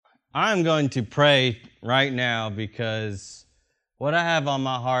I'm going to pray right now because what I have on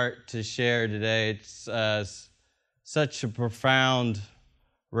my heart to share today, it's such a profound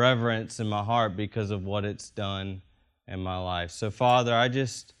reverence in my heart because of what it's done in my life. So, Father, I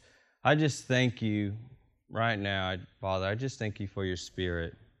just thank you right now, Father. I just thank you for your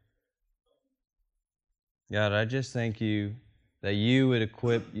Spirit. God, I just thank you that you would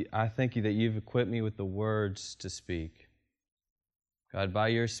I thank you that you've equipped me with the words to speak. God, by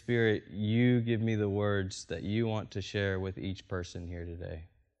your Spirit, you give me the words that you want to share with each person here today.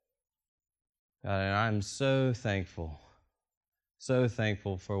 God, and I'm so thankful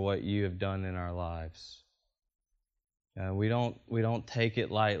for what you have done in our lives. We don't take it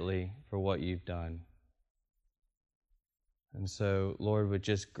lightly for what you've done. And so, Lord, with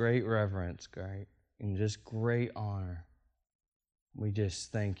just great reverence, and just great honor, we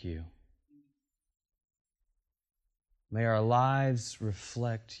just thank you. May our lives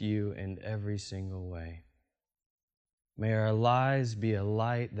reflect you in every single way. May our lives be a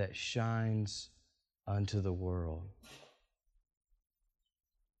light that shines unto the world.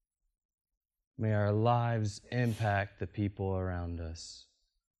 May our lives impact the people around us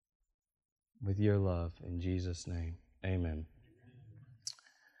with your love. In Jesus' name, amen.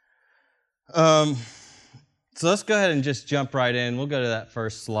 So let's go ahead and just jump right in. We'll go to that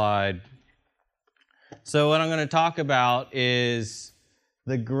first slide. So what I'm going to talk about is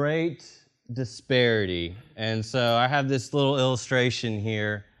the great disparity. And so I have this little illustration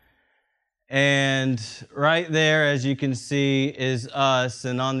here. And right there, as you can see, is us.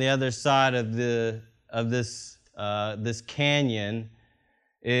 And on the other side of this canyon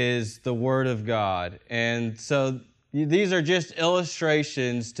is the Word of God. And so these are just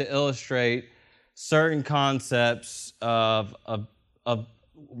illustrations to illustrate certain concepts of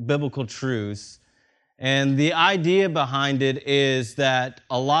biblical truths. And the idea behind it is that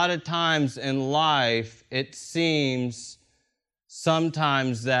a lot of times in life, it seems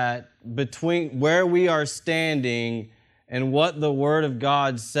sometimes that between where we are standing and what the Word of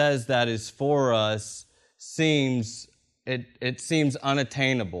God says that is for us seems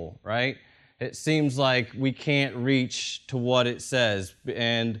unattainable, right? It seems like we can't reach to what it says.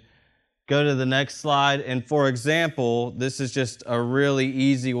 And go to the next slide. And for example, this is just a really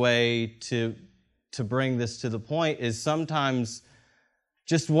easy way to bring this to the point is sometimes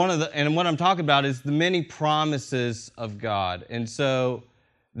just and what I'm talking about is the many promises of God. And so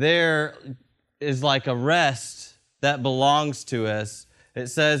there is like a rest that belongs to us. It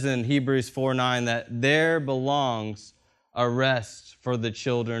says in Hebrews 4:9 that there belongs a rest for the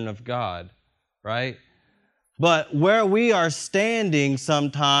children of God, right? But where we are standing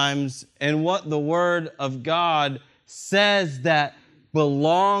sometimes and what the Word of God says that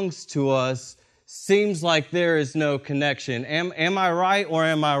belongs to us seems like there is no connection. Am I right or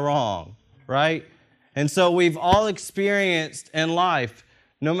am I wrong? Right? And so we've all experienced in life,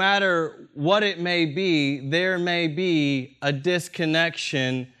 no matter what it may be, there may be a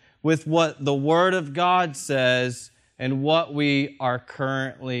disconnection with what the Word of God says and what we are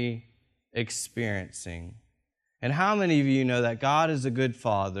currently experiencing. And how many of you know that God is a good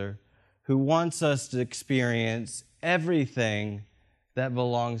Father who wants us to experience everything that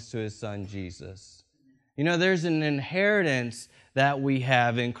belongs to His Son, Jesus? You know, there's an inheritance that we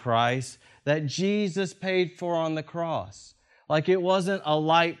have in Christ that Jesus paid for on the cross. Like it wasn't a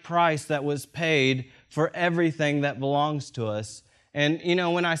light price that was paid for everything that belongs to us. And, you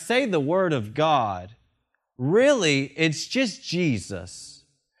know, when I say the Word of God, really, it's just Jesus.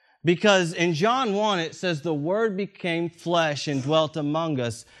 Because in John 1, it says the Word became flesh and dwelt among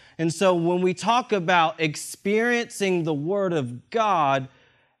us. And so when we talk about experiencing the Word of God,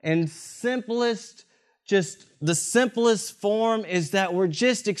 and the simplest form is that we're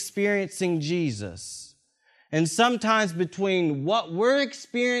just experiencing Jesus. And sometimes between what we're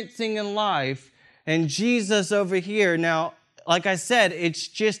experiencing in life and Jesus over here, now, like I said, it's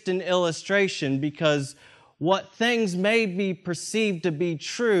just an illustration because what things may be perceived to be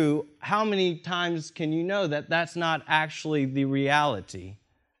true, how many times can you know that that's not actually the reality?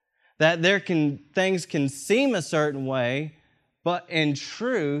 That things can seem a certain way, but in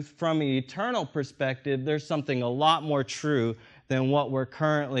truth, from an eternal perspective, there's something a lot more true than what we're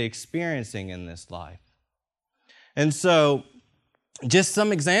currently experiencing in this life. And so, just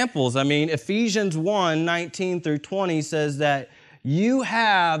some examples. I mean, Ephesians 1:19 through 20 says that we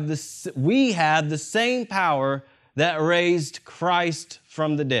have the same power that raised Christ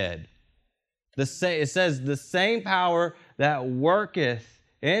from the dead. It says the same power that worketh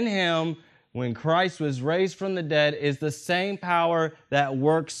in Him when Christ was raised from the dead is the same power that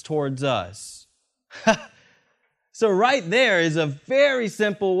works towards us. So right there is a very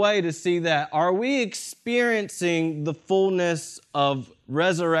simple way to see that. Are we experiencing the fullness of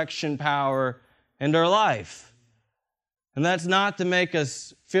resurrection power in our life? And that's not to make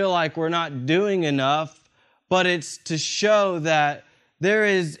us feel like we're not doing enough, but it's to show that there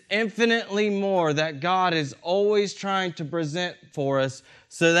is infinitely more that God is always trying to present for us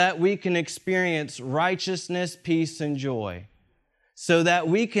so that we can experience righteousness, peace, and joy. So that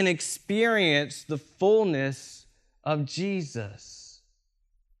we can experience the fullness of Jesus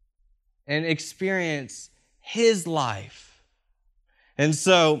and experience His life. And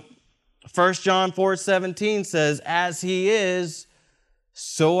so 1 John 4:17 says, as He is,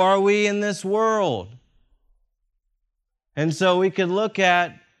 so are we in this world. And so we could look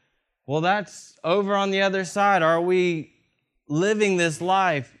at, well, that's over on the other side. Are we living this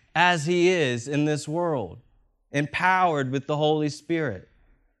life as He is in this world, empowered with the Holy Spirit?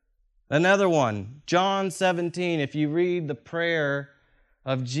 Another one, John 17, if you read the prayer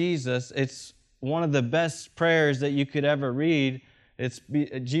of Jesus, it's one of the best prayers that you could ever read.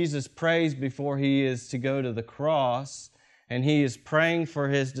 Jesus prays before He is to go to the cross, and He is praying for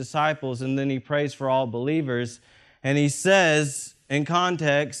His disciples, and then He prays for all believers. And He says, in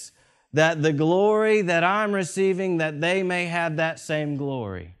context, that the glory that I'm receiving, that they may have that same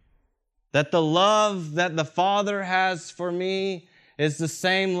glory. That the love that the Father has for me is the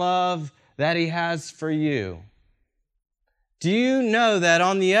same love that He has for you. Do you know that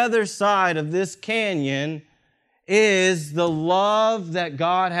on the other side of this canyon is the love that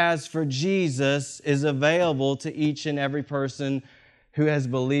God has for Jesus is available to each and every person who has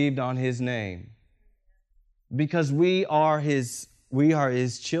believed on His name? Because we are His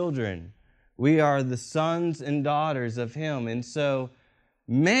children. We are the sons and daughters of Him. And so,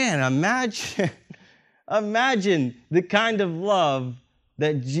 man, imagine the kind of love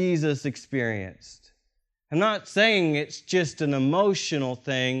that Jesus experienced. I'm not saying it's just an emotional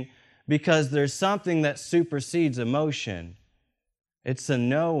thing, because there's something that supersedes emotion. It's a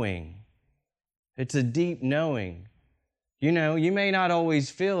knowing. It's a deep knowing. You know, you may not always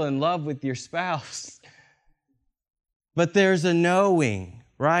feel in love with your spouse, but there's a knowing,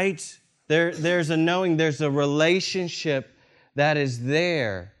 right? There's a knowing, there's a relationship that is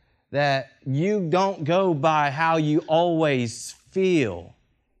there, that you don't go by how you always feel.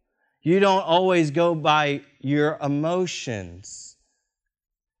 You don't always go by your emotions.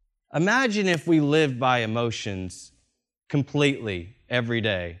 Imagine if we lived by emotions completely every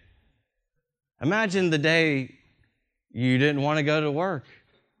day. Imagine the day you didn't want to go to work.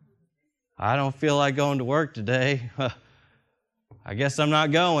 I don't feel like going to work today. I guess I'm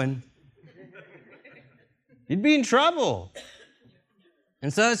not going. You'd be in trouble.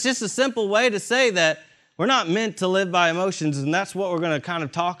 And so it's just a simple way to say that we're not meant to live by emotions, and that's what we're going to kind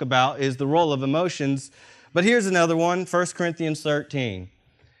of talk about, is the role of emotions. But here's another one, 1 Corinthians 13,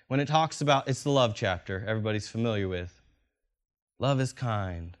 when it talks about, it's the love chapter everybody's familiar with. Love is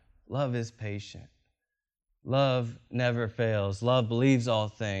kind. Love is patient. Love never fails. Love believes all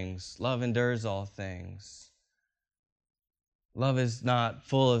things. Love endures all things. Love is not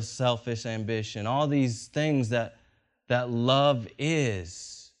full of selfish ambition. All these things that love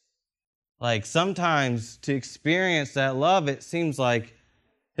is. Like sometimes to experience that love, it seems like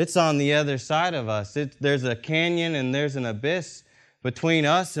it's on the other side of us. There's a canyon and there's an abyss between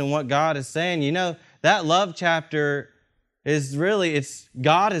us and what God is saying. You know, that love chapter is really, it's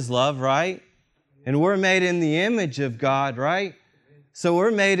God is love, right? And we're made in the image of God, right? So we're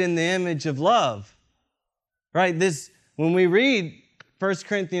made in the image of love, right? When we read 1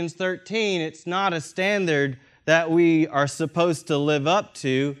 Corinthians 13, it's not a standard that we are supposed to live up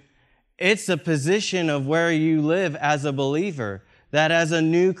to. It's a position of where you live as a believer, that as a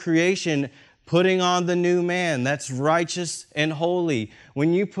new creation, putting on the new man that's righteous and holy.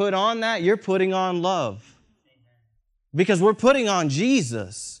 When you put on that, you're putting on love. Because we're putting on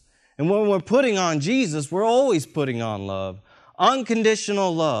Jesus. And when we're putting on Jesus, we're always putting on love.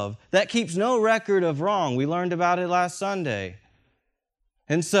 Unconditional love that keeps no record of wrong. We learned about it last Sunday.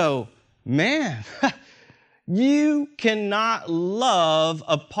 And so, man, you cannot love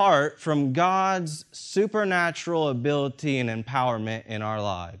apart from God's supernatural ability and empowerment in our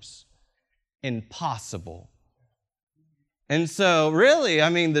lives. Impossible. And so, really, I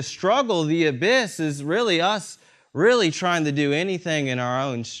mean, the struggle, the abyss is really us really trying to do anything in our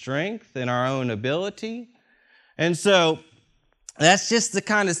own strength, in our own ability. And so, that's just to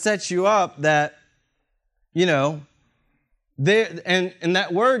kind of set you up that, you know, and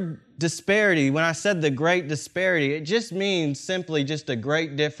that word disparity, when I said the great disparity, it just means simply just a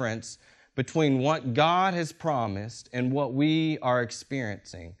great difference between what God has promised and what we are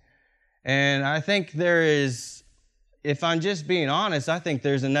experiencing. And I think there is if I'm just being honest, I think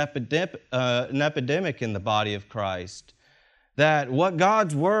there's an epidemic in the body of Christ. That what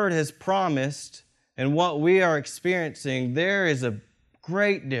God's Word has promised and what we are experiencing, there is a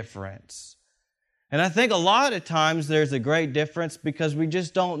great difference. And I think a lot of times there's a great difference because we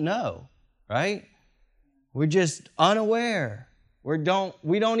just don't know, right? We're just unaware. We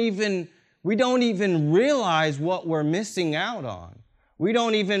don't even realize what we're missing out on. We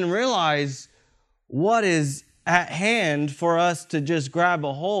don't even realize what is at hand for us to just grab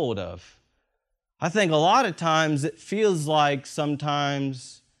a hold of. I think a lot of times it feels like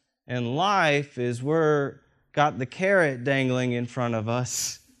sometimes in life is we're got the carrot dangling in front of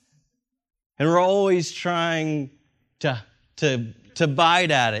us, and we're always trying to bite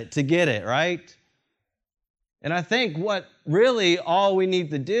at it, to get it, right? And I think what really all we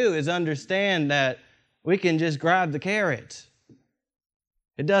need to do is understand that we can just grab the carrot.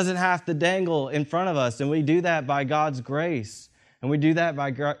 It doesn't have to dangle in front of us, and we do that by God's grace, and we do that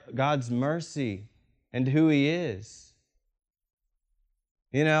by God's mercy and who He is.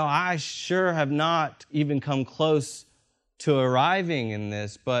 You know, I sure have not even come close to arriving in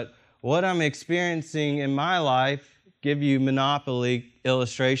this, but what I'm experiencing in my life, give you Monopoly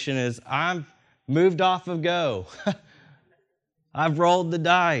illustration, is I've moved off of go. I've rolled the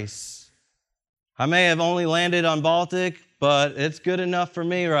dice. I may have only landed on Baltic, but it's good enough for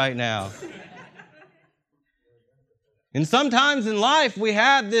me right now. And sometimes in life, we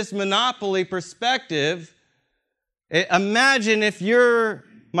have this Monopoly perspective. Imagine if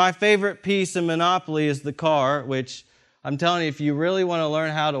my favorite piece of Monopoly is the car, which I'm telling you, if you really want to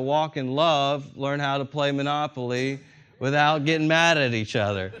learn how to walk in love, learn how to play Monopoly without getting mad at each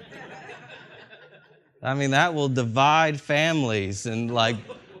other. I mean, that will divide families and like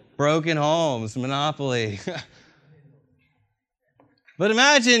broken homes, Monopoly. But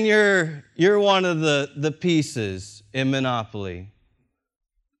imagine you're one of the pieces in Monopoly.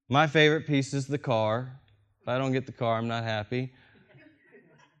 My favorite piece is the car. If I don't get the car, I'm not happy.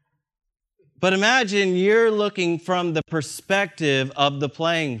 But imagine you're looking from the perspective of the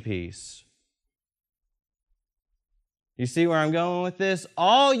playing piece. You see where I'm going with this?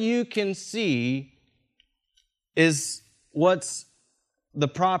 All you can see is what's the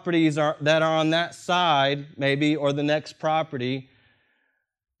properties that are on that side, maybe, or the next property.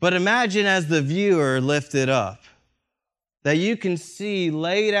 But imagine as the viewer lifted up, that you can see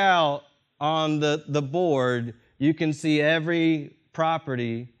laid out on the board, you can see every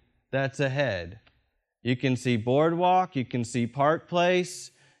property that's ahead. You can see Boardwalk, you can see Park Place,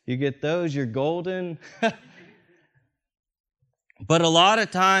 you get those, you're golden. But a lot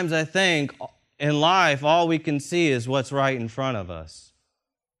of times I think in life, all we can see is what's right in front of us.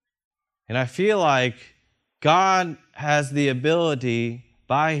 And I feel like God has the ability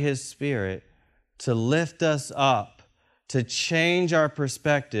by His Spirit to lift us up, to change our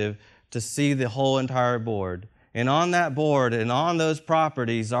perspective, to see the whole entire board. And on that board and on those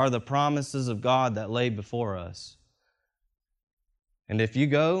properties are the promises of God that lay before us. And if you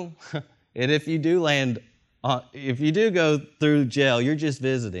go, and if you do land, if you do go through jail, you're just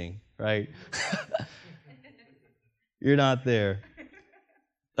visiting, right? You're not there.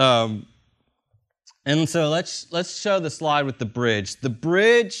 And so let's show the slide with the bridge. The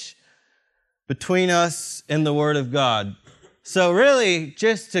bridge between us and the Word of God. So really,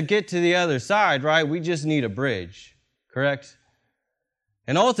 just to get to the other side, right, we just need a bridge, correct?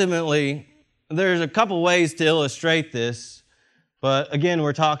 And ultimately, there's a couple ways to illustrate this. But again,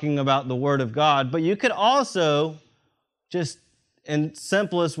 we're talking about the Word of God. But you could also, just in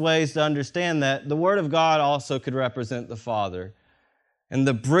simplest ways to understand that, the Word of God also could represent the Father. And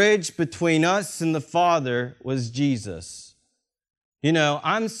the bridge between us and the Father was Jesus. You know,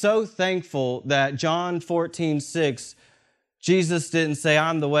 I'm so thankful that John 14:6, Jesus didn't say,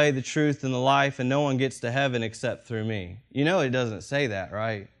 I'm the way, the truth, and the life, and no one gets to heaven except through me. You know it doesn't say that,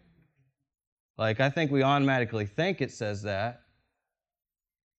 right? Like, I think we automatically think it says that.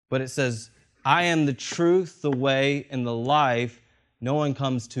 But it says, I am the truth, the way, and the life. No one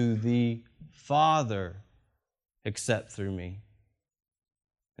comes to the Father except through me.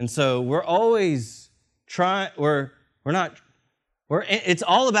 And so we're always trying, it's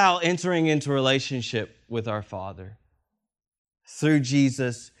all about entering into relationship with our Father through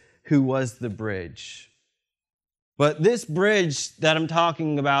Jesus, who was the bridge. But this bridge that I'm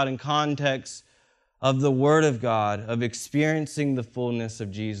talking about in context of the Word of God, of experiencing the fullness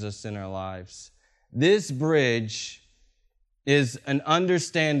of Jesus in our lives, this bridge is an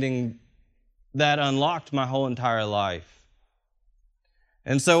understanding that unlocked my whole entire life.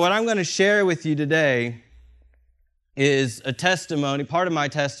 And so what I'm going to share with you today is a testimony, part of my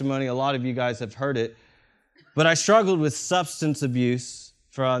testimony, a lot of you guys have heard it, But I struggled with substance abuse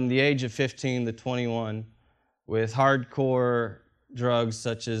from the age of 15 to 21 with hardcore drugs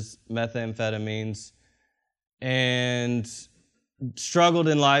such as methamphetamines, and struggled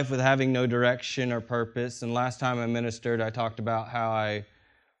in life with having no direction or purpose. And last time I ministered, I talked about how I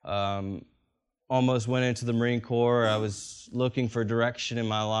almost went into the Marine Corps. I was looking for direction in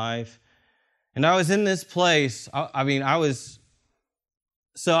my life. And I was in this place. I was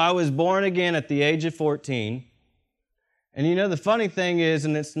born again at the age of 14. And you know, the funny thing is,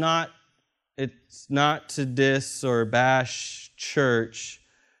 and it's not to diss or bash church,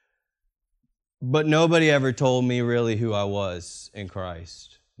 but nobody ever told me really who I was in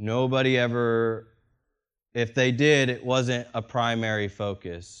Christ. Nobody ever, if they did, it wasn't a primary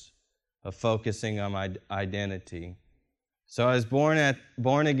focus of focusing on my identity. So I was born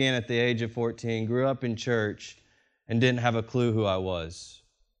again at the age of 14, grew up in church, and didn't have a clue who I was.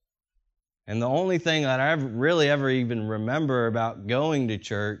 And the only thing that I ever even remember about going to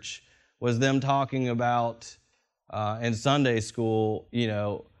church was them talking about in Sunday school, you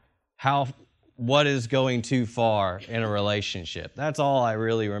know, what is going too far in a relationship. That's all I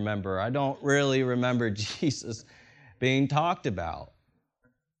really remember. I don't really remember Jesus being talked about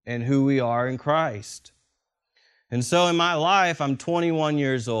and who we are in Christ. And so in my life, I'm 21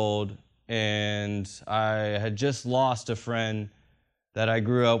 years old, and I had just lost a friend that I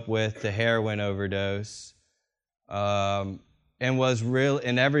grew up with to heroin overdose, and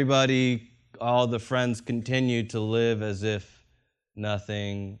everybody, all the friends continued to live as if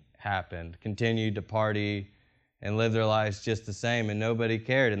nothing happened, continued to party and live their lives just the same, and nobody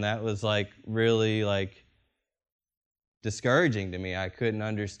cared. And that was really discouraging to me. I couldn't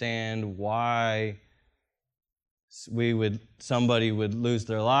understand why somebody would lose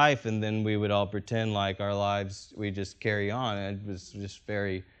their life, and then we would all pretend like our lives, we just carry on. And it was just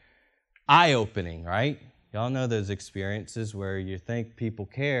very eye-opening, right? Y'all know those experiences where you think people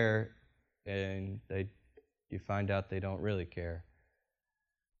care, and you find out they don't really care.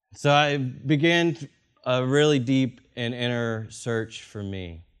 So I began a really deep and inner search for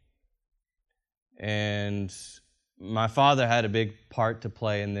me. And my father had a big part to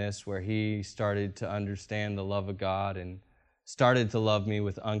play in this, where he started to understand the love of God and started to love me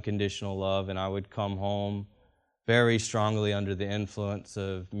with unconditional love. And I would come home very strongly under the influence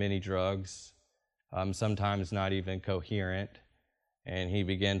of many drugs, sometimes not even coherent. And he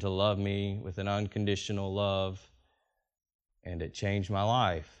began to love me with an unconditional love, and it changed my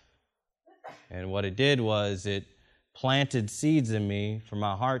life. And what it did was it planted seeds in me for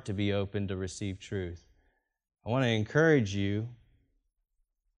my heart to be open to receive truth. I want to encourage you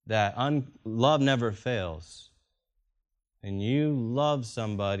that love never fails. And you love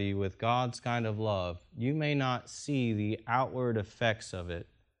somebody with God's kind of love. You may not see the outward effects of it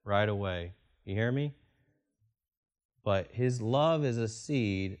right away. You hear me? But His love is a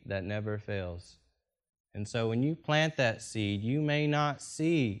seed that never fails. And so when you plant that seed, you may not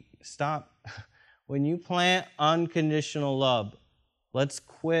see. Stop. When you plant unconditional love, let's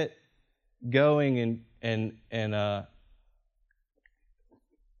quit going and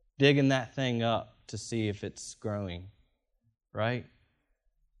digging that thing up to see if it's growing, right?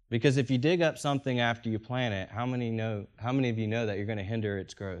 Because if you dig up something after you plant it, how many of you know that you're going to hinder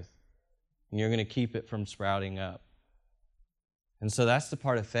its growth and you're going to keep it from sprouting up? And so that's the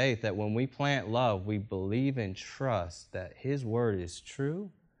part of faith, that when we plant love, we believe and trust that His word is true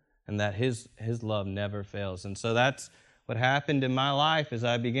and that His love never fails. And so that's what happened in my life as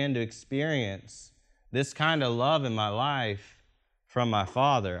I began to experience this kind of love in my life from my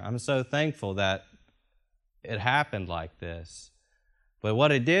Father. I'm so thankful that it happened like this. But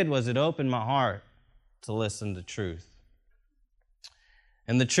what it did was it opened my heart to listen to truth.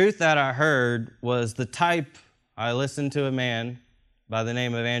 And the truth that I heard was the type. I listened to a man by the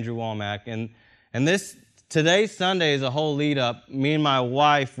name of Andrew Womack. And this today's Sunday is a whole lead up. Me and my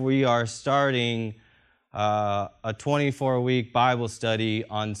wife, we are starting a 24-week Bible study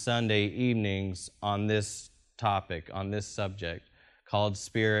on Sunday evenings on this topic, on this subject, called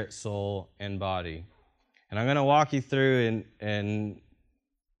Spirit, Soul, and Body. And I'm going to walk you through and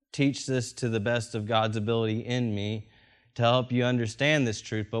teach this to the best of God's ability in me to help you understand this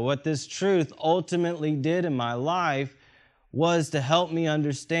truth. But what this truth ultimately did in my life was to help me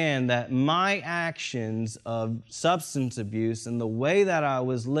understand that my actions of substance abuse and the way that I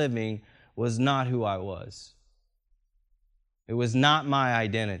was living was not who I was. It was not my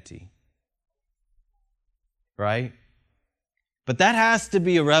identity. Right? But that has to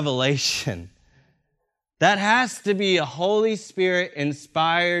be a revelation. That has to be a Holy Spirit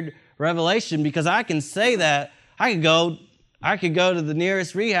inspired revelation, because I can say that. I could go to the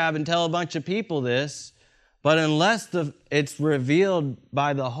nearest rehab and tell a bunch of people this, But unless it's revealed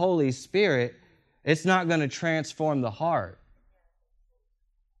by the Holy Spirit, it's not going to transform the heart.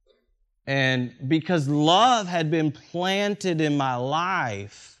 And because love had been planted in my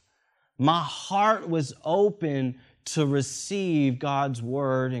life, my heart was open to receive God's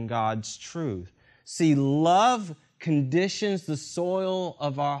word and God's truth. See, love conditions the soil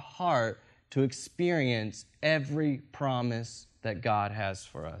of our heart to experience every promise that God has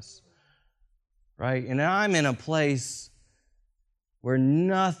for us. Right? And I'm in a place where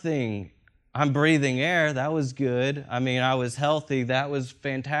I'm breathing air, that was good. I mean, I was healthy, that was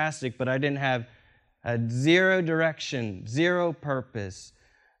fantastic, but I had zero direction, zero purpose,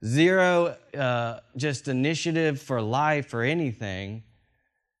 zero just initiative for life or anything.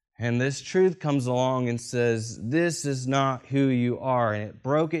 And this truth comes along and says, this is not who you are. And it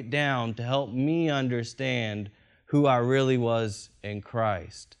broke it down to help me understand who I really was in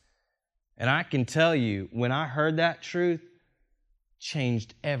Christ. And I can tell you, when I heard that truth,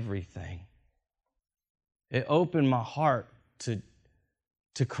 changed everything. It opened my heart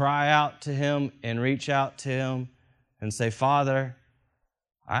to cry out to Him and reach out to Him and say, Father,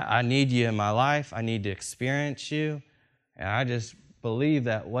 I need you in my life. I need to experience you. And I just believe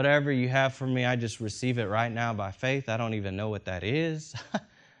that whatever you have for me, I just receive it right now by faith. I don't even know what that is.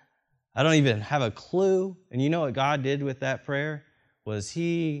 I don't even have a clue. And you know what God did with that prayer? Was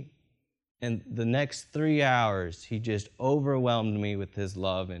in the next 3 hours, He just overwhelmed me with His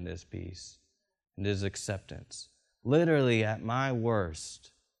love and His peace and His acceptance. Literally at my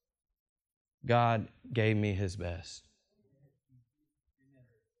worst, God gave me His best.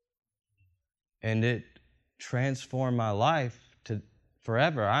 And it transformed my life to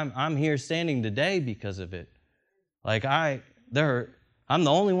forever. I'm here standing today because of it. Like I'm the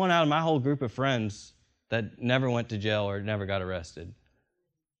only one out of my whole group of friends that never went to jail or never got arrested.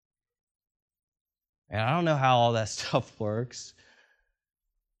 And I don't know how all that stuff works,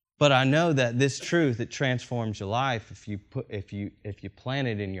 but I know that this truth, it transforms your life if you plant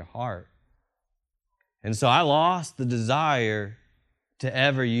it in your heart. And so I lost the desire to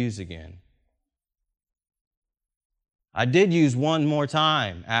ever use again. I did use one more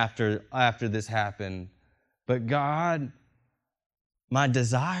time after this happened, but God, my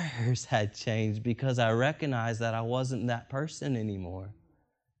desires had changed because I recognized that I wasn't that person anymore.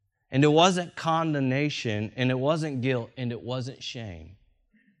 And it wasn't condemnation, and it wasn't guilt, and it wasn't shame.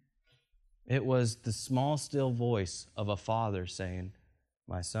 It was the small, still voice of a father saying,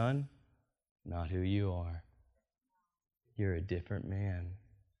 my son, not who you are. You're a different man.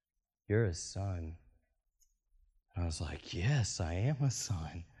 You're a son. And I was like, yes, I am a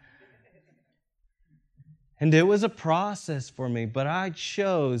son. And it was a process for me, but I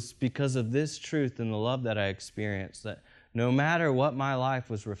chose, because of this truth and the love that I experienced, that no matter what my life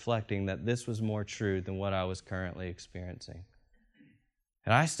was reflecting, that this was more true than what I was currently experiencing.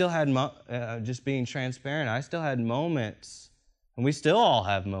 And I still had, just being transparent, I still had moments, and we still all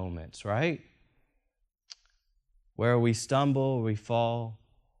have moments, right? Where we stumble, we fall.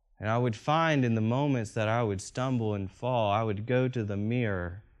 And I would find in the moments that I would stumble and fall, I would go to the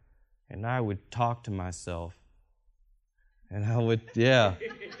mirror and I would talk to myself. And I would,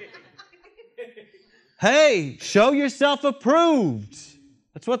 hey, show yourself approved.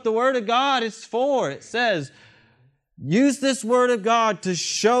 That's what the Word of God is for. It says, use this Word of God to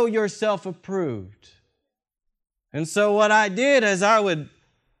show yourself approved. And so what I did is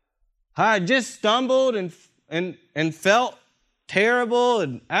I just stumbled and felt terrible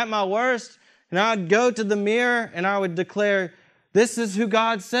and at my worst, and I'd go to the mirror and I would declare, this is who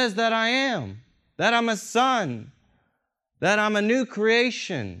God says that I am, that I'm a son, that I'm a new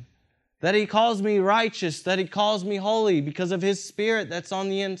creation, that He calls me righteous, that He calls me holy because of His Spirit that's on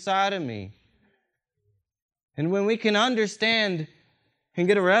the inside of me. And when we can understand and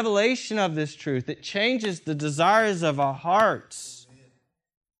get a revelation of this truth, it changes the desires of our hearts.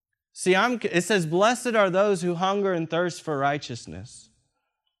 See, it says, blessed are those who hunger and thirst for righteousness.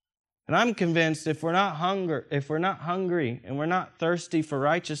 And I'm convinced if we're not hungry and we're not thirsty for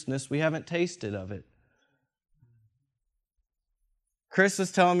righteousness, we haven't tasted of it. Chris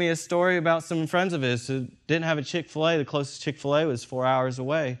was telling me a story about some friends of his who didn't have a Chick-fil-A. The closest Chick-fil-A was 4 hours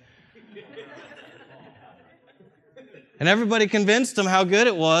away. And everybody convinced them how good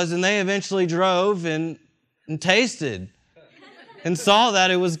it was, and they eventually drove and tasted and saw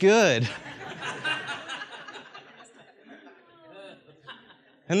that it was good.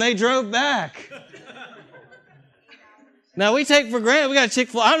 And they drove back. Now, we take for granted we got a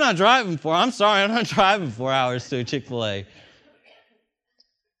Chick-fil-A. I'm not driving 4 hours to a Chick-fil-A.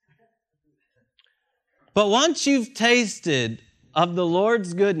 But once you've tasted of the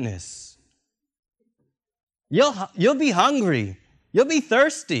Lord's goodness, You'll be hungry. You'll be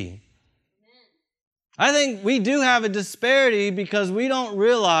thirsty. I think we do have a disparity because we don't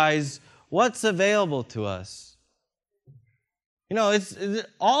realize what's available to us. You know, it's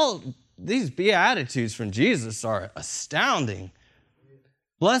all these Beatitudes from Jesus are astounding.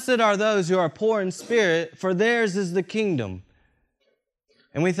 Blessed are those who are poor in spirit, for theirs is the kingdom.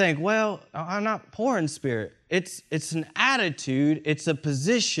 And we think, well, I'm not poor in spirit. It's an attitude, it's a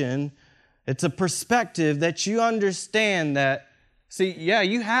position, it's a perspective that you understand that, see, yeah,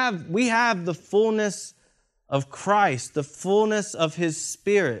 we have the fullness of Christ, the fullness of His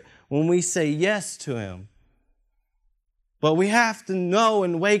Spirit when we say yes to Him. But we have to know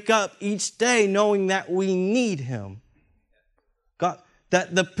and wake up each day knowing that we need Him. God,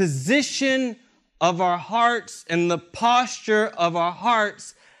 that the position of our hearts and the posture of our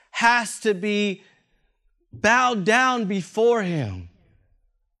hearts has to be bowed down before Him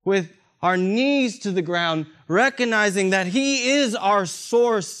with our knees to the ground, recognizing that He is our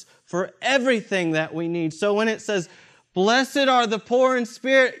source for everything that we need. So when it says, blessed are the poor in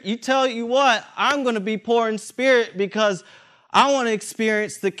spirit, you tell you what, I'm going to be poor in spirit because I want to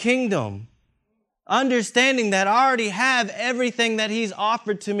experience the kingdom. Understanding that I already have everything that He's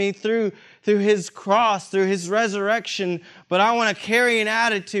offered to me through His cross, through His resurrection, but I want to carry an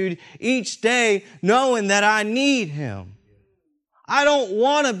attitude each day knowing that I need Him. I don't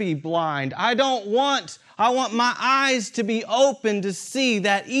want to be blind. I want my eyes to be open to see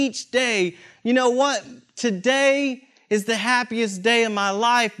that each day, you know what? Today is the happiest day of my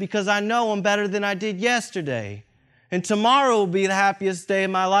life because I know I'm better than I did yesterday. And tomorrow will be the happiest day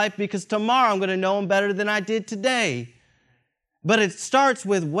of my life because tomorrow I'm going to know Him better than I did today. But it starts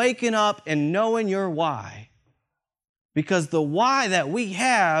with waking up and knowing your why. Because the why that we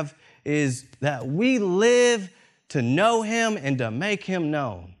have is that we live to know Him and to make Him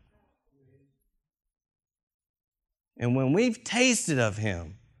known. And when we've tasted of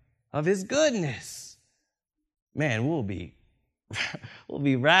Him, of His goodness, man, we'll be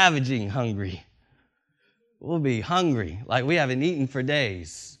ravaging hungry. We'll be hungry like we haven't eaten for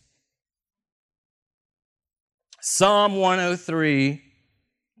days. Psalm 103,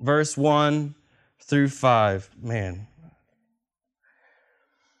 verse 1 through 5. Man.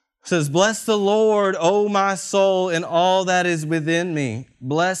 It says, bless the Lord, O my soul, and all that is within me.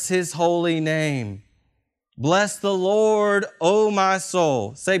 Bless His holy name. Bless the Lord, O my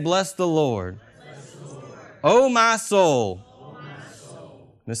soul. Say, bless the Lord. Bless the Lord. O my soul. O my soul.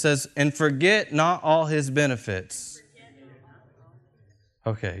 And it says, and forget not all His benefits.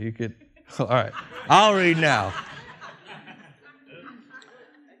 Okay, you could. All right, I'll read now.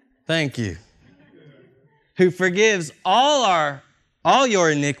 Thank you. Who forgives all your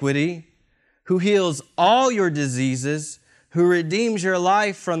iniquity, who heals all your diseases, who redeems your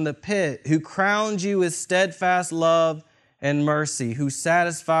life from the pit, who crowns you with steadfast love and mercy, who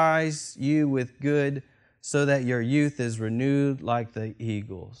satisfies you with good so that your youth is renewed like the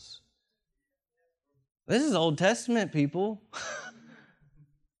eagles. This is Old Testament, people.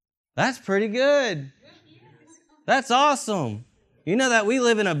 That's pretty good. That's awesome. You know that we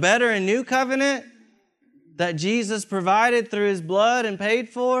live in a better and new covenant that Jesus provided through His blood and paid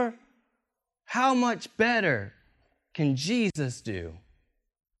for? How much better can Jesus do?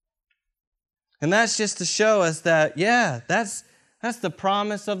 And that's just to show us that, yeah, that's the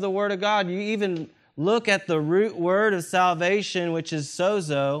promise of the Word of God. You even look at the root word of salvation, which is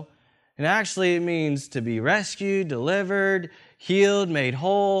sozo, and actually it means to be rescued, delivered, healed, made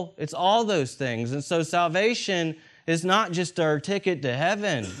whole. It's all those things. And so salvation is not just our ticket to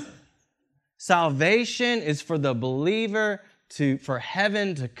heaven. Salvation is for the believer for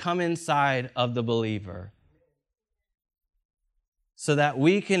heaven to come inside of the believer so that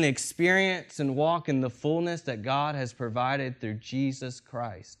we can experience and walk in the fullness that God has provided through Jesus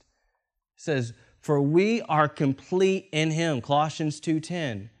Christ. It says, for we are complete in Him, Colossians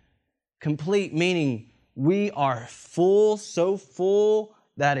 2:10. Complete meaning we are full, so full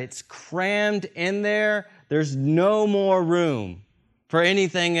that it's crammed in there. There's no more room for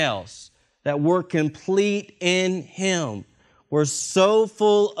anything else. That we're complete in Him. We're so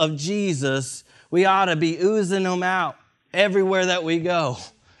full of Jesus, we ought to be oozing Him out everywhere that we go.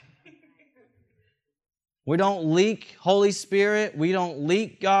 We don't leak Holy Spirit. We don't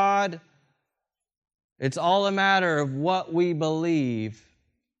leak God. It's all a matter of what we believe,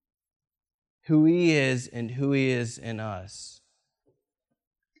 who He is and who He is in us.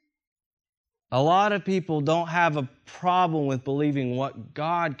 A lot of people don't have a problem with believing what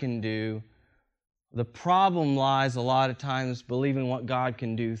God can do. The problem lies a lot of times believing what God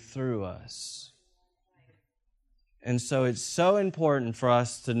can do through us. And so it's so important for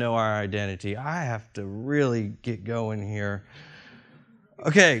us to know our identity. I have to really get going here.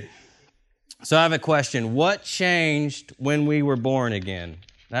 Okay, so I have a question. What changed when we were born again?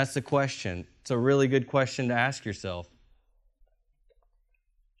 That's the question. It's a really good question to ask yourself.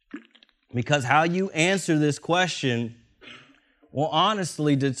 Because how you answer this question will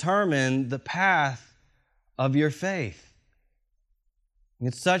honestly determine the path of your faith.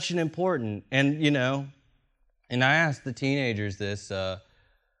 It's such an important, and I asked the teenagers this a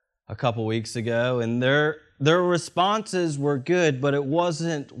couple weeks ago, and their responses were good, but it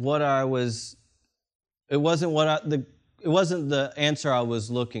wasn't the answer I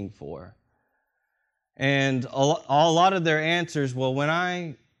was looking for. And a lot of their answers, well, when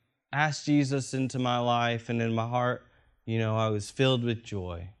I asked Jesus into my life and in my heart, I was filled with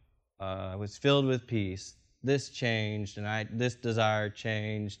joy. I was filled with peace. This changed, and this desire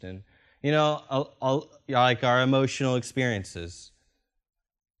changed, and like our emotional experiences.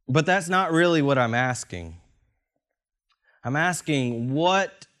 But that's not really what I'm asking. I'm asking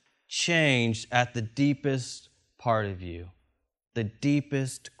what changed at the deepest part of you, the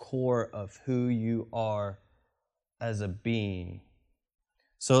deepest core of who you are as a being.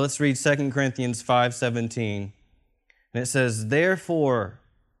 So let's read 2 Corinthians 5:17. And it says, therefore,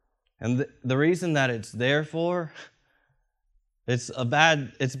 and the reason that it's therefore, it's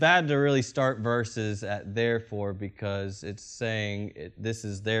bad to really start verses at therefore, because it's saying this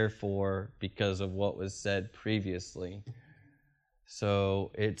is therefore because of what was said previously.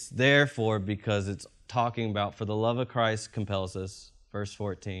 So it's therefore because it's talking about, for the love of Christ compels us, verse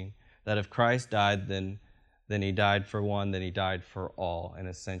 14, that if Christ died, then he died for one, then he died for all. And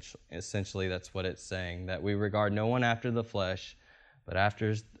essentially that's what it's saying, that we regard no one after the flesh, but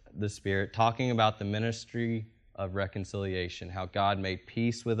after the Spirit, talking about the ministry of reconciliation, how God made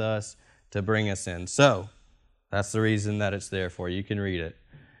peace with us to bring us in. So, that's the reason that it's therefore. You can read it.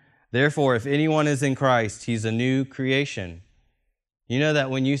 Therefore, if anyone is in Christ, he's a new creation. You know that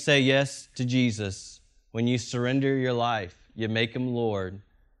when you say yes to Jesus, when you surrender your life, you make him Lord,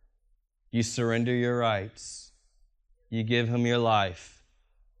 you surrender your rights, you give him your life,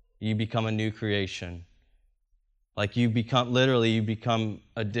 you become a new creation. Like you become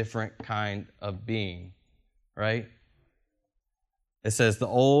a different kind of being, right? It says, the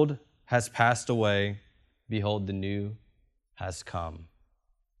old has passed away, behold, the new has come.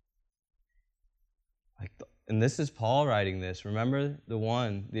 And this is Paul writing this. Remember the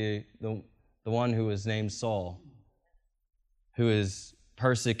one who was named Saul, who is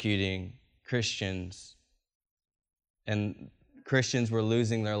persecuting Christians, and Christians were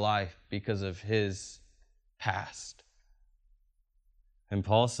losing their life because of his past. And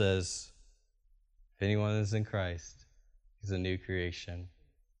Paul says, if anyone is in Christ, he's a new creation.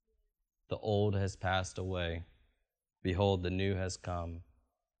 The old has passed away. Behold, the new has come.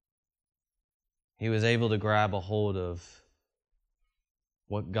 He was able to grab a hold of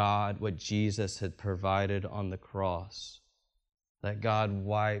what Jesus had provided on the cross, that God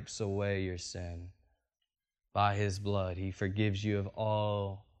wipes away your sin by his blood. He forgives you of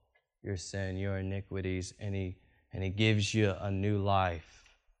all your sin, your iniquities, and he gives you a new life.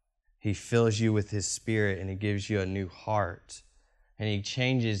 He fills you with his Spirit, and he gives you a new heart. And he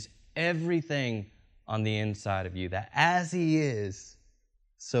changes everything on the inside of you, that as he is,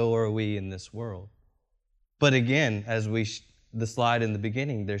 so are we in this world. But again, as the slide in the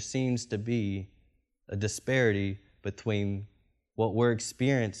beginning, there seems to be a disparity between what we're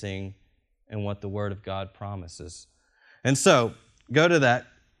experiencing and what the Word of God promises. And so, go to that.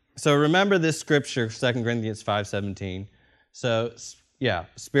 So remember this scripture, 2 Corinthians 5:17. So,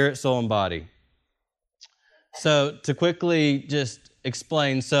 spirit, soul, and body. So to quickly just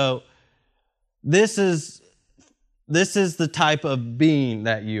explain, so this is the type of being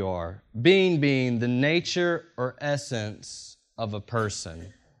that you are. Being the nature or essence of a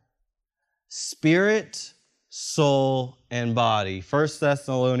person. Spirit, soul, and body. 1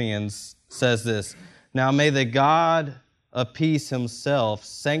 Thessalonians says this, now may the God of peace himself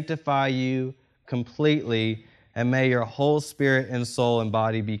sanctify you completely, and may your whole spirit and soul and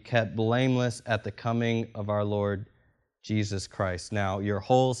body be kept blameless at the coming of our Lord Jesus Christ. Now, your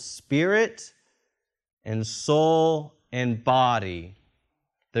whole spirit and soul and body.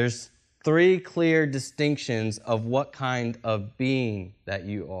 There's 3 clear distinctions of what kind of being that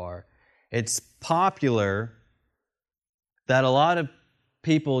you are. It's popular that a lot of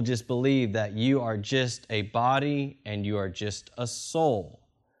people just believe that you are just a body and you are just a soul.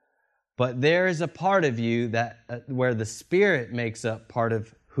 But there is a part of you that where the Spirit makes up part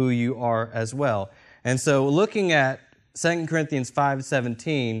of who you are as well. And so looking at 2 Corinthians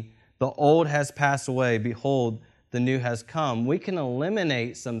 5:17, the old has passed away. Behold, the new has come, we can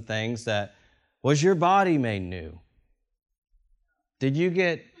eliminate some things that, was your body made new? Did you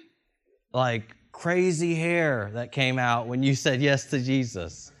get like crazy hair that came out when you said yes to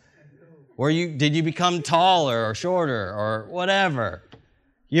Jesus? Did you become taller or shorter or whatever?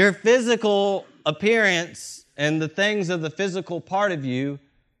 Your physical appearance and the things of the physical part of you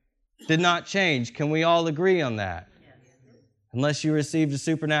did not change. Can we all agree on that? Unless you received a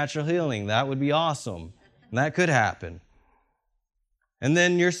supernatural healing, that would be awesome. And that could happen. And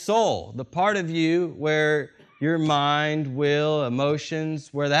then your soul, the part of you where your mind, will, emotions,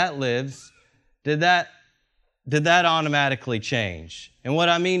 where that lives, did that automatically change? And what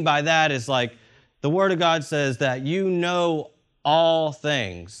I mean by that is like the Word of God says that you know all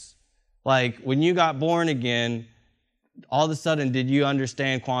things. Like when you got born again, all of a sudden, did you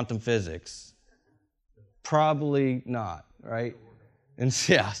understand quantum physics? Probably not, right? And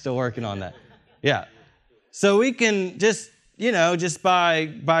yeah, still working on that. Yeah. So we can just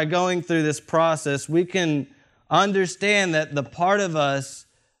by going through this process, we can understand that the part of us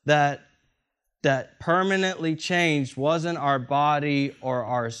that permanently changed wasn't our body or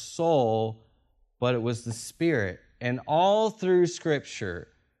our soul, but it was the Spirit. And all through Scripture,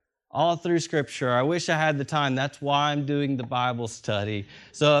 I wish I had the time. That's why I'm doing the Bible study.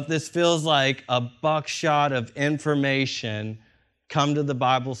 So if this feels like a buckshot of information, come to the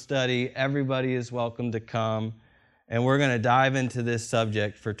Bible study. Everybody is welcome to come. And we're going to dive into this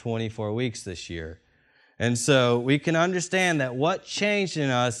subject for 24 weeks this year. And so we can understand that what changed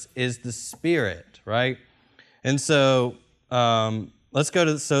in us is the Spirit, right? And so let's go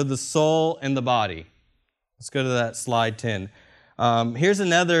to the soul and the body. Let's go to that slide 10. Here's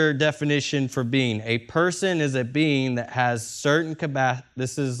another definition for being. A person is a being that has certain capacity.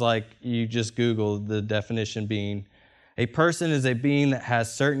 This is like you just Googled the definition being. A person is a being that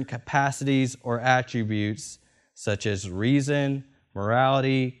has certain capacities or attributes such as reason,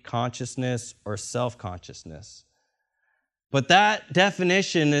 morality, consciousness, or self-consciousness. But that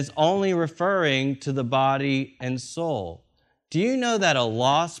definition is only referring to the body and soul. Do you know that a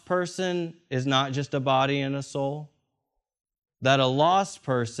lost person is not just a body and a soul? That a lost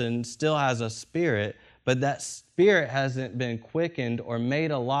person still has a spirit, but that spirit hasn't been quickened or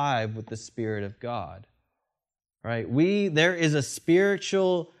made alive with the Spirit of God. Right? There is a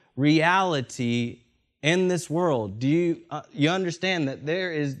spiritual reality in this world. Do you understand that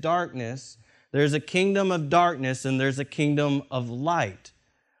there is darkness? There's a kingdom of darkness and there's a kingdom of light.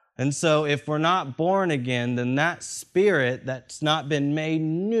 And so if we're not born again, then that spirit that's not been made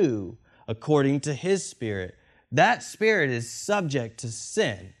new according to His Spirit, that spirit is subject to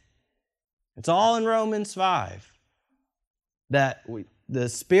sin. It's all in Romans 5. The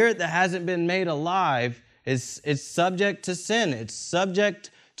spirit that hasn't been made alive is subject to sin. It's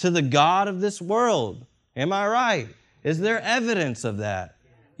subject to the god of this world. Am I right? Is there evidence of that?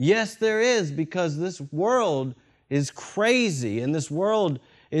 Yes, there is, because this world is crazy and this world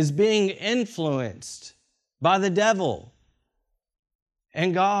is being influenced by the devil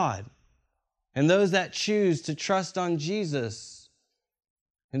and God and those that choose to trust on Jesus.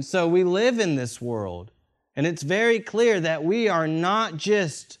 And so we live in this world, and it's very clear that we are not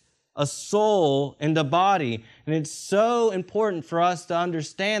just a soul and a body. And it's so important for us to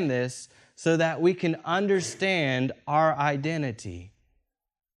understand this so that we can understand our identity.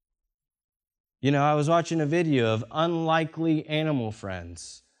 You know, I was watching a video of unlikely animal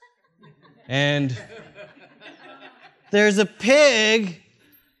friends. And there's a pig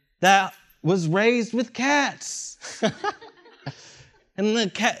that was raised with cats. And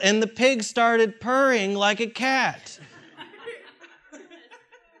the pig started purring like a cat.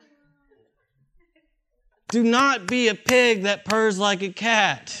 Do not be a pig that purrs like a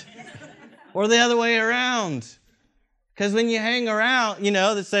cat. Or the other way around. Because when you hang around,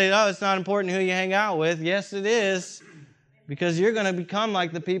 they say, oh, it's not important who you hang out with. Yes, it is. Because you're going to become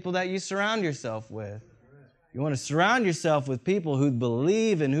like the people that you surround yourself with. You want to surround yourself with people who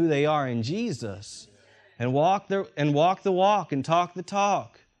believe in who they are in Jesus. And walk the walk and talk the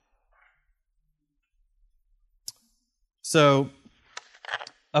talk. So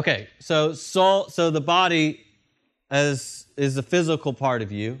the body is the physical part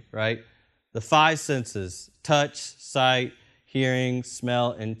of you, right? The 5 senses, touch, sight, hearing,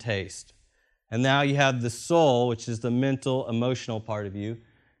 smell, and taste. And now you have the soul, which is the mental, emotional part of you.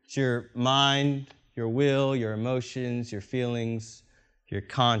 It's your mind, your will, your emotions, your feelings, your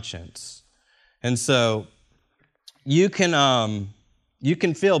conscience. And so you can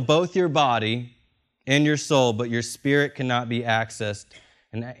feel both your body and your soul, but your spirit cannot be accessed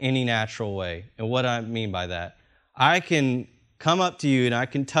in any natural way. And what I mean by that, I can come up to you and I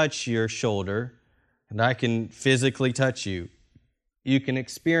can touch your shoulder and I can physically touch you. You can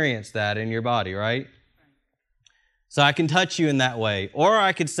experience that in your body, right? So I can touch you in that way. Or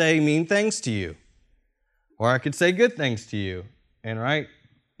I could say mean things to you. Or I could say good things to you. And right?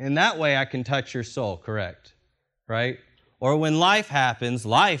 In that way I can touch your soul, correct? Right? Or when life happens,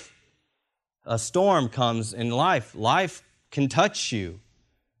 a storm comes in life. Life can touch you.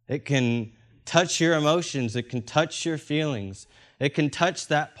 It can touch your emotions. It can touch your feelings. It can touch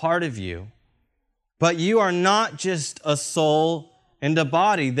that part of you. But you are not just a soul and a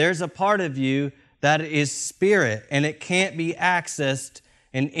body. There's a part of you that is spirit, and it can't be accessed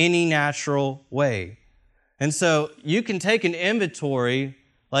in any natural way. And so you can take an inventory,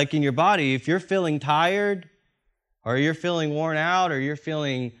 like in your body, if you're feeling tired, or you're feeling worn out, or you're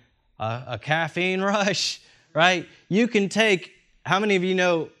feeling a caffeine rush, right? You can take, how many of you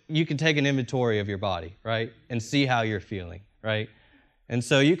know you can take an inventory of your body, right? And see how you're feeling, right? And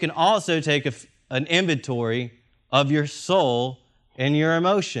so you can also take an inventory of your soul and your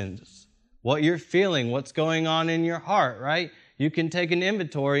emotions. What you're feeling, what's going on in your heart, right? You can take an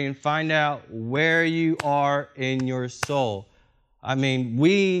inventory and find out where you are in your soul. I mean,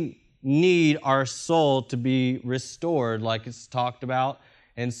 we need our soul to be restored, like it's talked about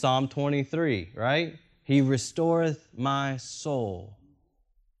in Psalm 23, right? He restoreth my soul.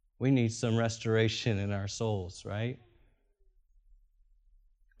 We need some restoration in our souls, right?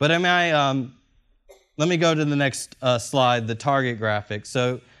 But let me go to the next slide, the target graphic.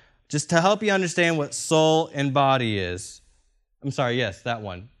 So just to help you understand what soul and body is. I'm sorry, yes, that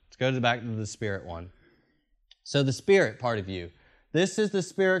one. Let's go back to the spirit one. So the spirit part of you. This is the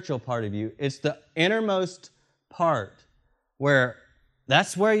spiritual part of you. It's the innermost part where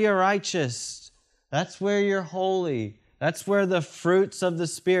that's where you're righteous. That's where you're holy. That's where the fruits of the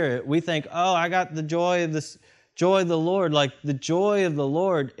Spirit. We think, oh, I got the joy of the Lord. Like the joy of the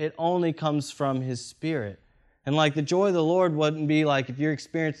Lord, it only comes from His Spirit. And like the joy of the Lord wouldn't be like if you're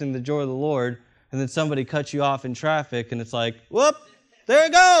experiencing the joy of the Lord and then somebody cuts you off in traffic and it's like, whoop, there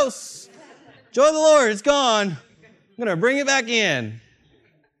it goes. Joy of the Lord, it's gone. I'm going to bring it back in.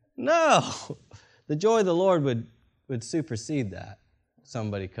 No. The joy of the Lord would supersede that.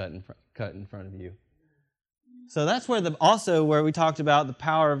 Somebody cut in front of you. So that's where we talked about the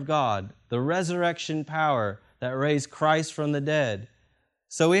power of God, the resurrection power that raised Christ from the dead.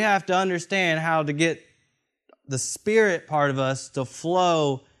 So we have to understand how to get the spirit part of us to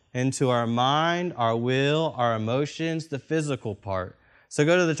flow into our mind, our will, our emotions, the physical part. So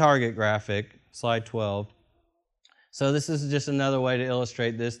go to the target graphic, slide 12. So this is just another way to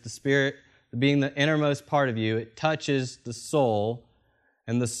illustrate this. The spirit, being the innermost part of you, it touches the soul,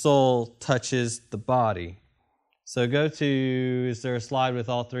 and the soul touches the body. So go to, is there a slide with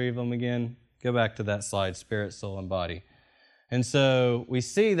all three of them again? Go back to that slide, spirit, soul, and body. And so we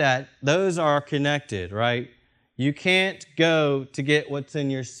see that those are connected, right? You can't go to get what's in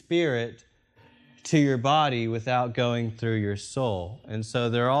your spirit to your body without going through your soul. And so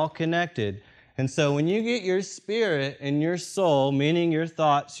they're all connected. And so when you get your spirit and your soul, meaning your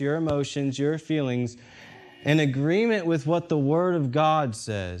thoughts, your emotions, your feelings, in agreement with what the Word of God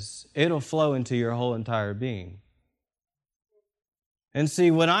says, it'll flow into your whole entire being. And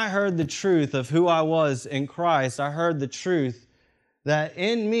see, when I heard the truth of who I was in Christ, I heard the truth that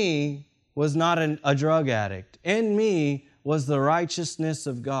in me was not a drug addict. In me was the righteousness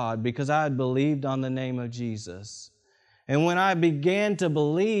of God because I had believed on the name of Jesus. And when I began to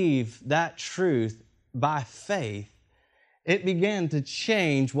believe that truth by faith, it began to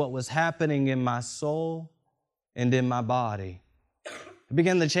change what was happening in my soul and in my body. It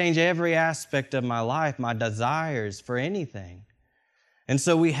began to change every aspect of my life, my desires for anything. And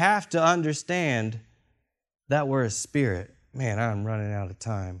so we have to understand that we're a spirit. Man, I'm running out of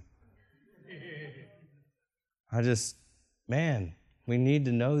time. We need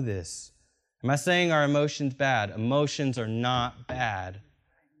to know this. Am I saying our emotions bad? Emotions are not bad.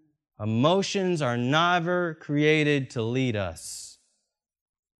 Emotions are never created to lead us.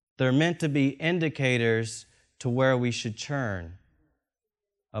 They're meant to be indicators to where we should turn.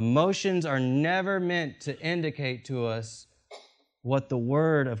 Emotions are never meant to indicate to us what the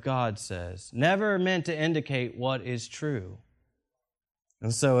Word of God says. Never meant to indicate what is true.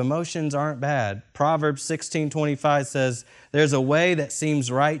 And so emotions aren't bad. Proverbs 16:25 says, "There's a way that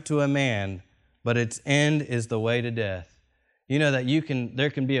seems right to a man, but its end is the way to death." You know that there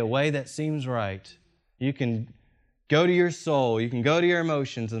can be a way that seems right. You can go to your soul, you can go to your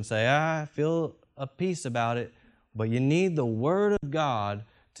emotions and say, I feel a peace about it, but you need the Word of God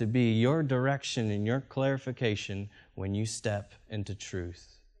to be your direction and your clarification when you step into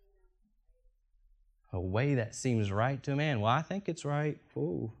truth. a way that seems right to a man. Well, I think it's right.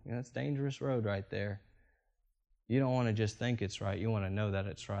 Ooh, that's a dangerous road right there. You don't want to just think it's right. You want to know that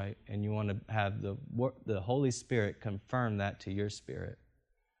it's right. And you want to have the Holy Spirit confirm that to your spirit.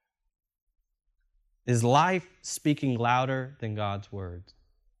 Is life speaking louder than God's words?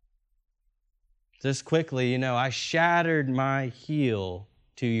 Just quickly, I shattered my heel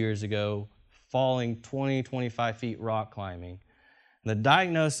 2 years ago, falling 20, 25 feet rock climbing. The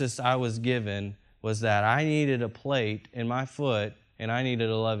diagnosis I was given was that I needed a plate in my foot and I needed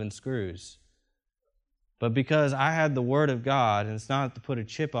 11 screws. But because I had the Word of God, and it's not to put a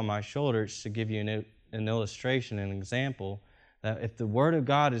chip on my shoulder, it's to give you an illustration, an example, that if the Word of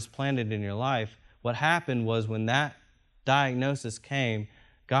God is planted in your life, what happened was when that diagnosis came,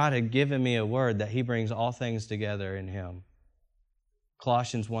 God had given me a word that He brings all things together in Him.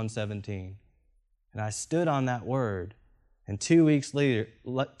 Colossians 1:17. And I stood on that word. And 2 weeks later,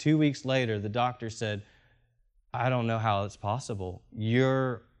 the doctor said, I don't know how it's possible.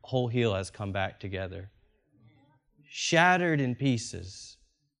 Your whole heel has come back together. Shattered in pieces.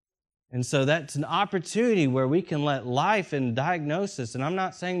 And so that's an opportunity where we can let life and diagnosis, and I'm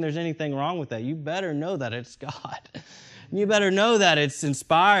not saying there's anything wrong with that. You better know that it's God. You better know that it's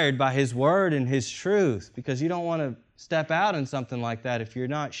inspired by His Word and His truth, because you don't want to step out in something like that if you're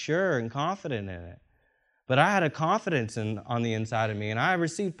not sure and confident in it. But I had a confidence on the inside of me, and I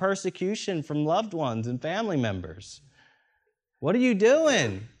received persecution from loved ones and family members. What are you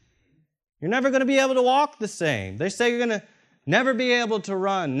doing? You're never going to be able to walk the same. They say you're going to never be able to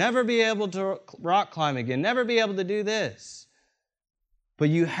run, never be able to rock climb again, never be able to do this. But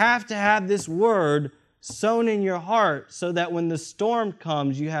you have to have this word sown in your heart so that when the storm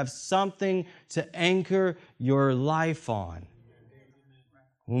comes, you have something to anchor your life on.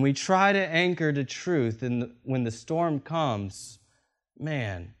 When we try to anchor to truth, and when the storm comes,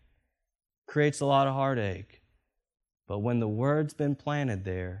 creates a lot of heartache. But when the word's been planted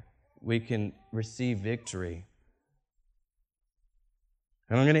there, we can receive victory.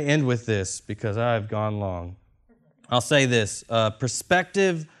 And I'm going to end with this because I've gone long. I'll say this.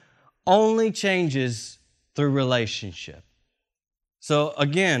 Perspective only changes through relationship. So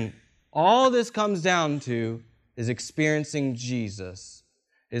again, all this comes down to is experiencing Jesus,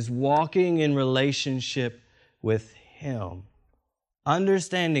 is walking in relationship with Him.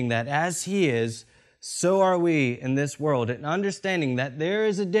 Understanding that as He is, so are we in this world. And understanding that there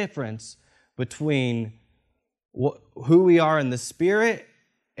is a difference between who we are in the Spirit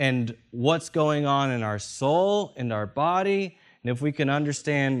and what's going on in our soul and our body. And if we can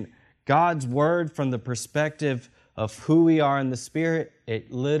understand God's Word from the perspective of who we are in the Spirit,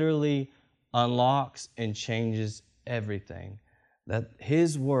 it literally unlocks and changes everything. That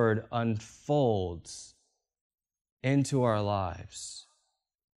His Word unfolds into our lives.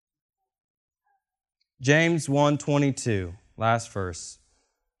 James 1:22, last verse.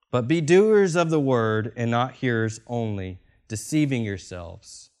 But be doers of the word and not hearers only, deceiving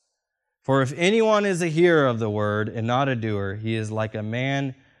yourselves. For if anyone is a hearer of the word and not a doer, he is like a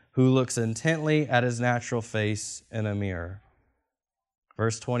man who looks intently at his natural face in a mirror.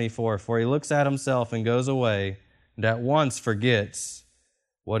 Verse 24, for he looks at himself and goes away and at once forgets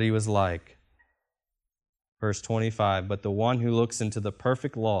what he was like. Verse 25, but the one who looks into the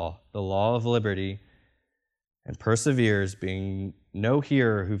perfect law, the law of liberty, and perseveres, being no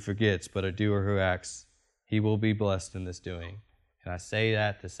hearer who forgets, but a doer who acts, he will be blessed in this doing. And I say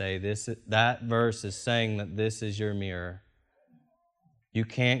that to say this, that verse is saying that this is your mirror. You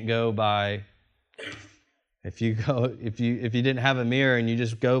can't go by, if you didn't have a mirror and you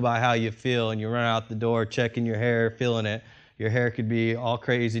just go by how you feel and you run out the door checking your hair, feeling it, your hair could be all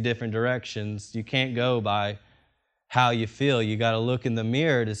crazy different directions. You can't go by how you feel. You got to look in the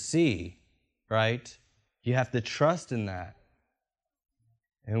mirror to see, right? You have to trust in that.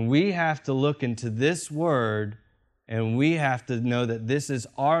 And we have to look into this word, and we have to know that this is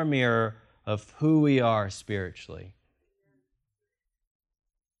our mirror of who we are spiritually.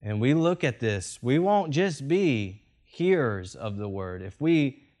 And we look at this, we won't just be hearers of the word. If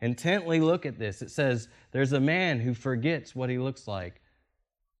we intently look at this, it says there's a man who forgets what he looks like.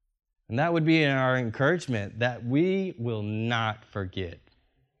 And that would be our encouragement, that we will not forget.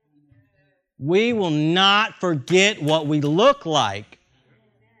 We will not forget what we look like,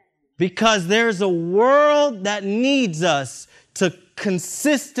 because there's a world that needs us to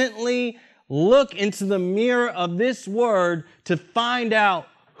consistently look into the mirror of this word to find out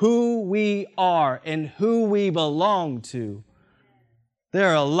who we are and who we belong to. There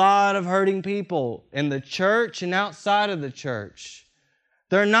are a lot of hurting people in the church and outside of the church.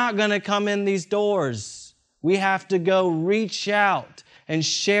 They're not going to come in these doors. We have to go reach out and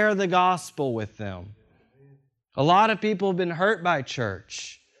share the gospel with them. A lot of people have been hurt by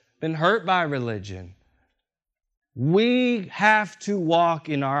church, been hurt by religion. We have to walk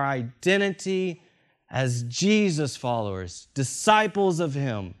in our identity as Jesus followers, disciples of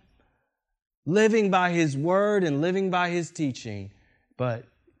Him, living by His word and living by His teaching. But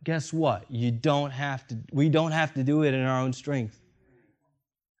guess what? We don't have to do it in our own strength.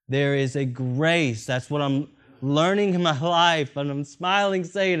 There is a grace. That's what I'm learning in my life, and I'm smiling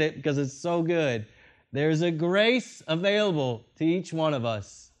saying it because it's so good. There's a grace available to each one of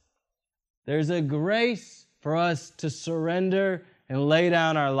us. There's a grace for us to surrender and lay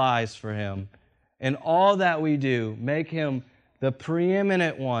down our lives for Him. And all that we do, make Him the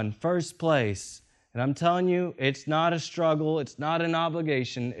preeminent one, first place. And I'm telling you, it's not a struggle, it's not an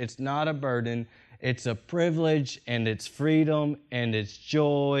obligation, it's not a burden. It's a privilege, and it's freedom, and it's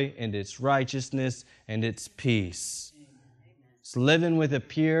joy, and it's righteousness, and it's peace. It's living with a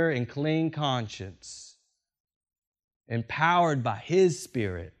pure and clean conscience, empowered by His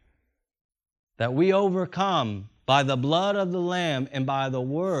Spirit, that we overcome by the blood of the Lamb and by the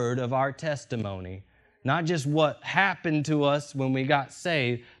word of our testimony. Not just what happened to us when we got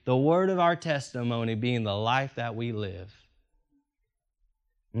saved, the word of our testimony being the life that we live.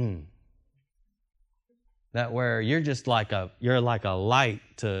 That where you're just like a light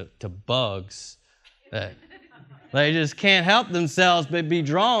to bugs that they just can't help themselves but be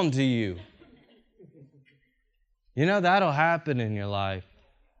drawn to you. You know, that'll happen in your life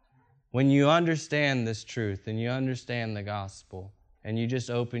when you understand this truth and you understand the gospel and you just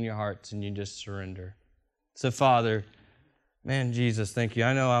open your hearts and you just surrender. So, Father, man, Jesus, thank you.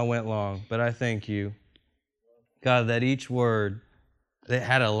 I know I went long, but I thank you, God, that each word that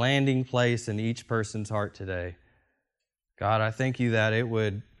had a landing place in each person's heart today. God, I thank you that it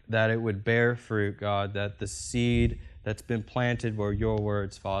would bear fruit, God, that the seed that's been planted were your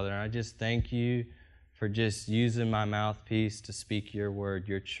words, Father. And I just thank you for just using my mouthpiece to speak your word,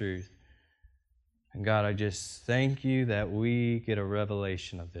 your truth. And God, I just thank you that we get a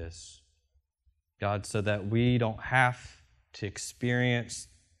revelation of this, God, so that we don't have to experience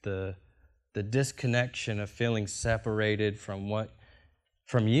the disconnection of feeling separated from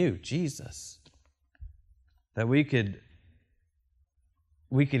you, Jesus. That we could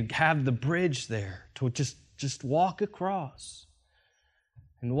have the bridge there to just walk across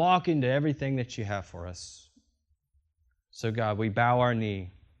and walk into everything that you have for us. So God, we bow our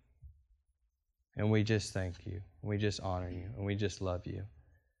knee and we just thank you. We just honor you and we just love you.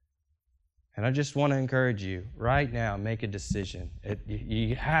 And I just want to encourage you right now, make a decision.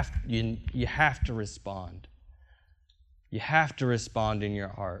 You have to respond. You have to respond in your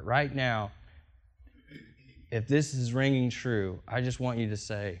heart. Right now, if this is ringing true, I just want you to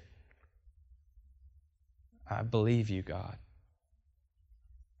say, I believe you, God.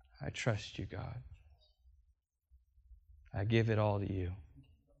 I trust you, God. I give it all to you.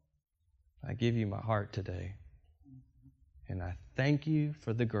 I give you my heart today. And I thank you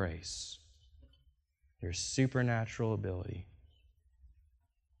for the grace, your supernatural ability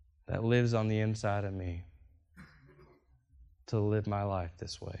that lives on the inside of me to live my life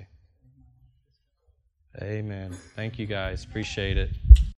this way. Amen. Thank you guys. Appreciate it.